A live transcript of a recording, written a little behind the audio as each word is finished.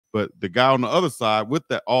But the guy on the other side with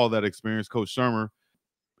all that experience, Coach Shurmur,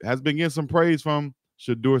 has been getting some praise from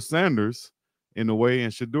Shedeur Sanders in a way,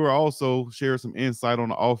 and Shedeur also shared some insight on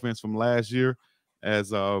the offense from last year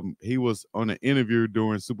as he was on an interview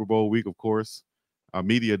during Super Bowl week, of course,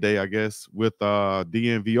 media day, I guess, with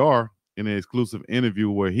DNVR in an exclusive interview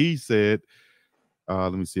where he said,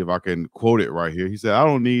 let me see if I can quote it right here. He said, I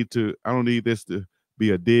don't need this to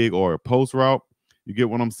be a dig or a post route. You get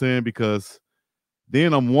what I'm saying? Because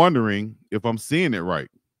then I'm wondering if I'm seeing it right.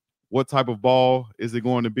 What type of ball is it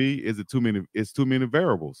going to be? Is it too many? It's too many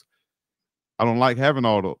variables. I don't like having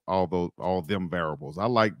all them variables. I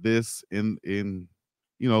like this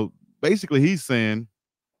basically he's saying,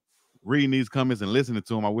 reading these comments and listening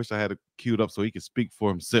to him, I wish I had it queued up so he could speak for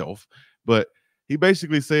himself. But he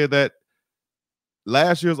basically said that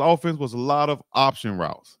last year's offense was a lot of option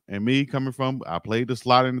routes. And me coming from, I played the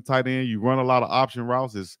slot in the tight end. You run a lot of option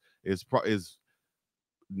routes. Is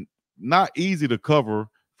not easy to cover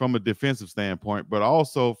from a defensive standpoint, but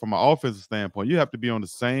also from an offensive standpoint. You have to be on the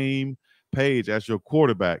same page as your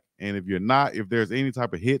quarterback. And if you're not, if there's any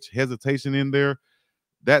type of hesitation in there,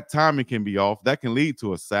 that timing can be off. That can lead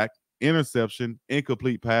to a sack, interception,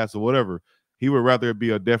 incomplete pass, or whatever. He would rather it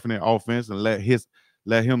be a definite offense and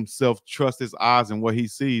let himself trust his eyes and what he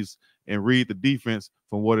sees and read the defense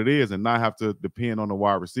from what it is and not have to depend on the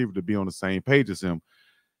wide receiver to be on the same page as him.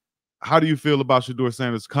 How do you feel about Shedeur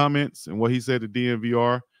Sanders' comments and what he said to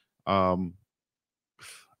DNVR?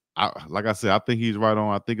 Like I said, I think he's right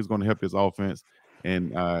on. I think it's going to help his offense.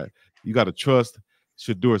 And you got to trust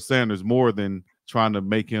Shedeur Sanders more than trying to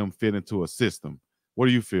make him fit into a system. What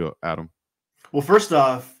do you feel, Adam? Well, first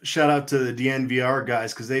off, shout out to the DNVR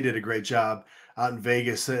guys because they did a great job out in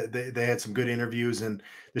Vegas. They had some good interviews. And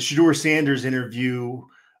the Shedeur Sanders interview,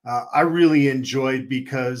 I really enjoyed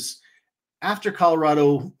because after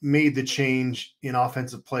Colorado made the change in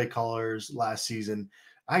offensive play callers last season,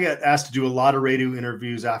 I got asked to do a lot of radio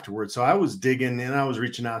interviews afterwards. So I was digging and I was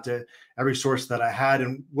reaching out to every source that I had.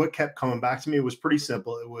 And what kept coming back to me was pretty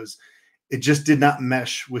simple. It just did not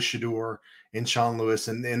mesh with Shedeur and Sean Lewis.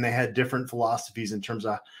 And they had different philosophies in terms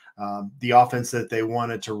of the offense that they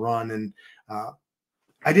wanted to run. And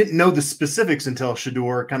I didn't know the specifics until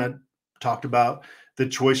Shedeur kind of talked about the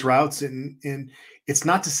choice routes. And it's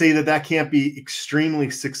not to say that can't be extremely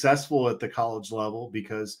successful at the college level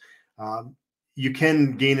because you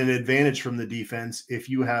can gain an advantage from the defense if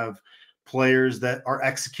you have players that are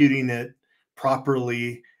executing it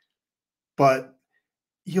properly. But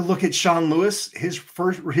you look at Sean Lewis, his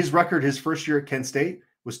record, his first year at Kent State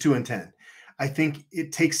was 2-10. I think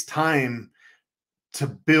it takes time to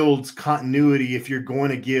build continuity if you're going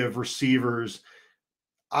to give receivers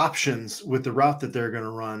options with the route that they're going to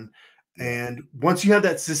run. And once you have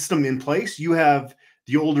that system in place, you have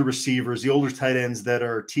the older receivers, the older tight ends that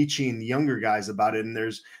are teaching the younger guys about it. And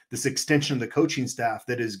there's this extension of the coaching staff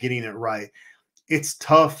that is getting it right. It's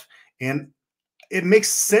tough. And it makes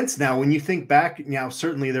sense now when you think back.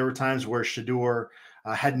 Certainly there were times where Shedeur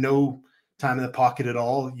had no time in the pocket at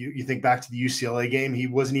all. You think back to the UCLA game, he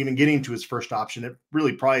wasn't even getting to his first option. It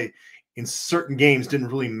really probably in certain games didn't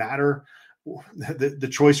really matter the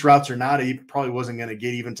choice routes or not. He probably wasn't going to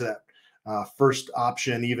get even to that first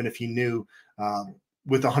option, even if he knew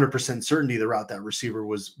with 100% certainty the route that receiver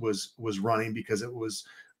was running, because it was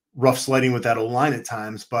rough sledding with that O-line at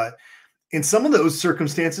times. But in some of those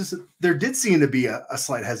circumstances, there did seem to be a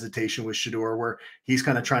slight hesitation with Shedeur where he's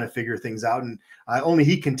kind of trying to figure things out. And only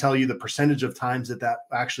he can tell you the percentage of times that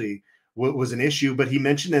actually was an issue. But he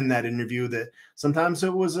mentioned in that interview that sometimes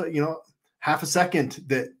it was, half a second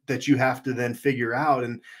that you have to then figure out.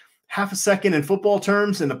 And half a second in football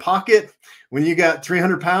terms in the pocket, when you got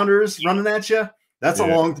 300-pounders running at you, that's a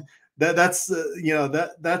long, that's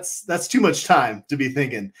too much time to be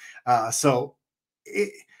thinking. So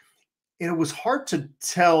it was hard to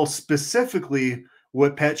tell specifically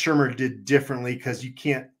what Pat Shurmur did differently because you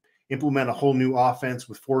can't implement a whole new offense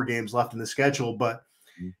with 4 games left in the schedule. But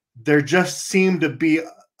there just seemed to be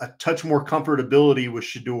a touch more comfortability with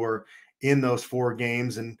Shedeur in those 4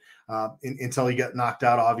 games, and until he got knocked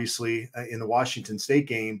out, obviously, in the Washington State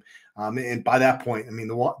game. And by that point, I mean,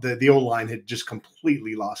 the O-line had just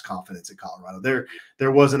completely lost confidence in Colorado.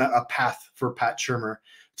 There wasn't a path for Pat Shurmur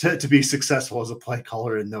to be successful as a play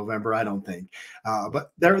caller in November, I don't think.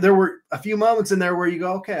 But there were a few moments in there where you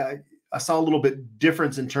go, okay, I saw a little bit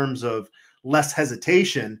difference in terms of less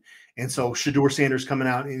hesitation. And so Shedeur Sanders coming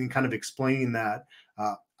out and kind of explaining that,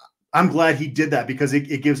 I'm glad he did that because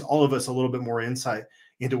it gives all of us a little bit more insight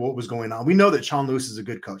into what was going on. We know that Sean Lewis is a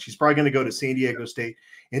good coach. He's probably going to go to San Diego State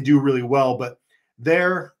and do really well, but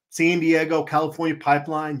there, San Diego, California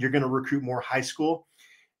pipeline, you're going to recruit more high school.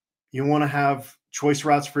 You want to have choice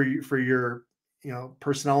routes for your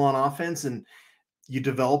personnel on offense, and you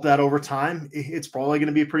develop that over time. It's probably going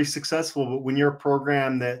to be pretty successful. But when you're a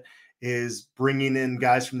program that is bringing in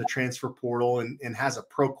guys from the transfer portal and has a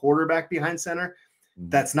pro quarterback behind center,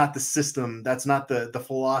 that's not the system. That's not the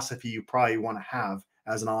philosophy you probably want to have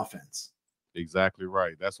as an offense. Exactly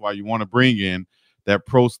right. That's why you want to bring in that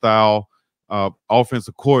pro style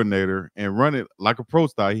offensive coordinator and run it like a pro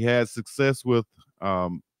style. He had success with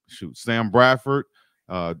Sam Bradford,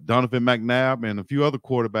 Donovan McNabb, and a few other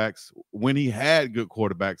quarterbacks. When he had good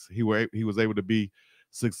quarterbacks, he was able to be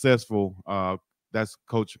successful. That's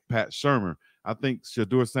Coach Pat Shurmur. I think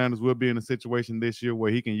Shedeur Sanders will be in a situation this year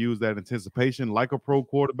where he can use that anticipation like a pro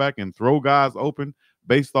quarterback and throw guys open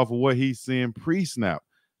based off of what he's seeing pre-snap.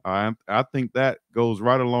 I think that goes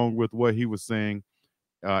right along with what he was saying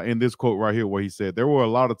in this quote right here, where he said there were a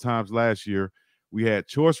lot of times last year we had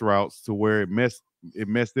choice routes to where it messed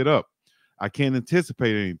it up. I can't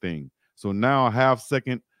anticipate anything. So now I have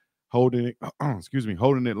second holding it,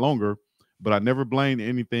 holding it longer, but I never blamed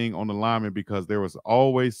anything on the lineman because there was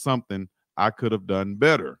always something I could have done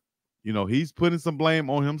better. He's putting some blame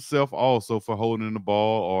on himself also for holding the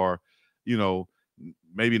ball or,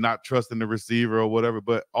 maybe not trusting the receiver or whatever.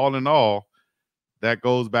 But all in all, that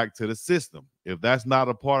goes back to the system. If that's not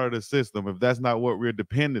a part of the system, if that's not what we're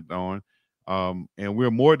dependent on, and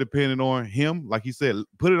we're more dependent on him, like he said,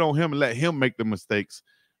 put it on him and let him make the mistakes,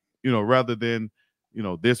 rather than,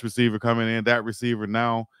 this receiver coming in, that receiver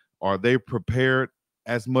now. Are they prepared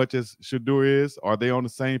as much as Shedeur is? Are they on the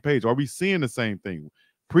same page? Are we seeing the same thing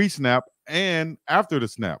pre-snap and after the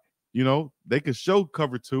snap? They could show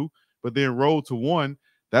cover 2, but then roll to 1.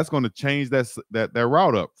 That's going to change that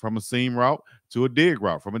route up from a seam route to a dig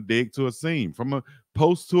route, from a dig to a seam, from a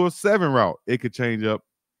post to a 7 route. It could change up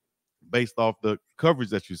based off the coverage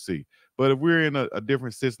that you see. But if we're in a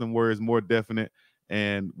different system where it's more definite,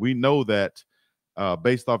 and we know that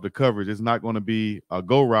based off the coverage, it's not going to be a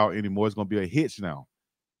go route anymore. It's going to be a hitch now.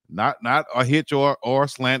 Not a hitch or a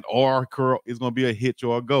slant or a curl. It's going to be a hitch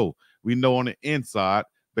or a go. We know on the inside,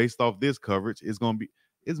 based off this coverage, it's just going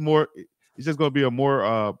to be a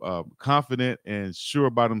more confident and sure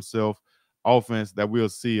about himself offense that we'll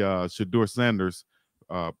see Shedeur Sanders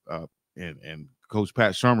and Coach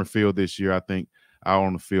Pat Shurmur field this year, I think, out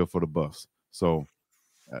on the field for the Buffs. So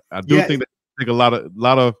I do think that take a lot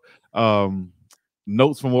of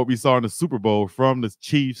notes from what we saw in the Super Bowl from the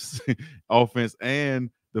Chiefs offense and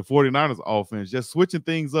the 49ers offense, just switching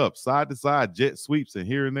things up side to side, jet sweeps and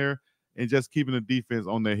here and there, and just keeping the defense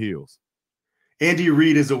on their heels. Andy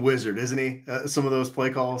Reid is a wizard, isn't he? Some of those play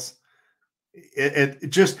calls. It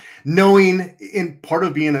just knowing, in part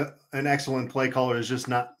of being an excellent play caller is just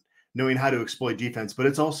not knowing how to exploit defense, but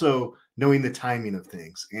it's also knowing the timing of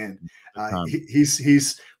things. And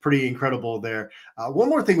he's pretty incredible there. One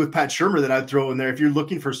more thing with Pat Shurmur that I'd throw in there, if you're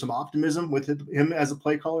looking for some optimism with him as a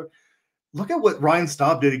play caller, look at what Ryan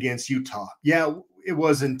Staub did against Utah. Yeah, it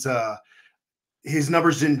wasn't his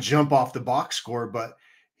numbers didn't jump off the box score, but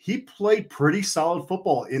he played pretty solid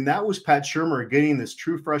football. And that was Pat Shurmur getting this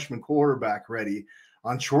true freshman quarterback ready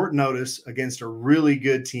on short notice against a really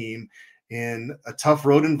good team in a tough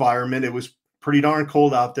road environment. It was pretty darn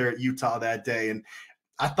cold out there at Utah that day. And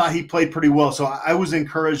I thought he played pretty well. So I was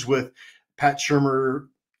encouraged with Pat Shurmur,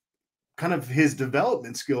 kind of his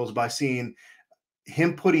development skills, by seeing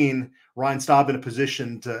him putting Ryan Staub in a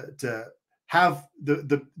position to have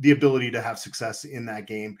the ability to have success in that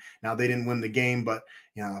game. Now, they didn't win the game, but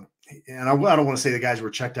and I don't want to say the guys were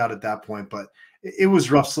checked out at that point, but it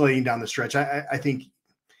was rough sledding down the stretch. I think,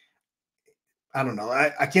 I don't know.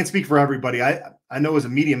 I can't speak for everybody. I know as a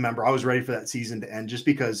media member, I was ready for that season to end just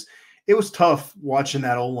because it was tough watching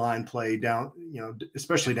that O-line play down,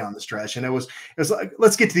 especially down the stretch. And it was like,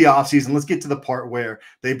 let's get to the offseason. Let's get to the part where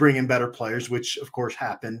they bring in better players, which of course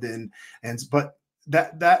happened. But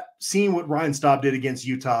that seeing what Ryan Staub did against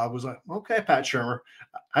Utah was like, okay, Pat Shurmur,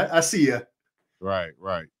 I see you. Right.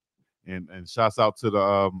 And shouts out to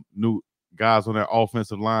the new guys on their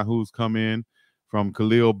offensive line who's come in, from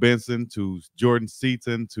Khalil Benson to Jordan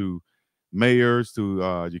Seaton to Mayers to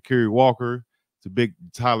Yakiri Walker to Big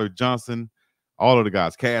Tyler Johnson, all of the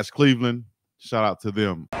guys, Cash Cleveland, shout out to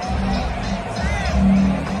them.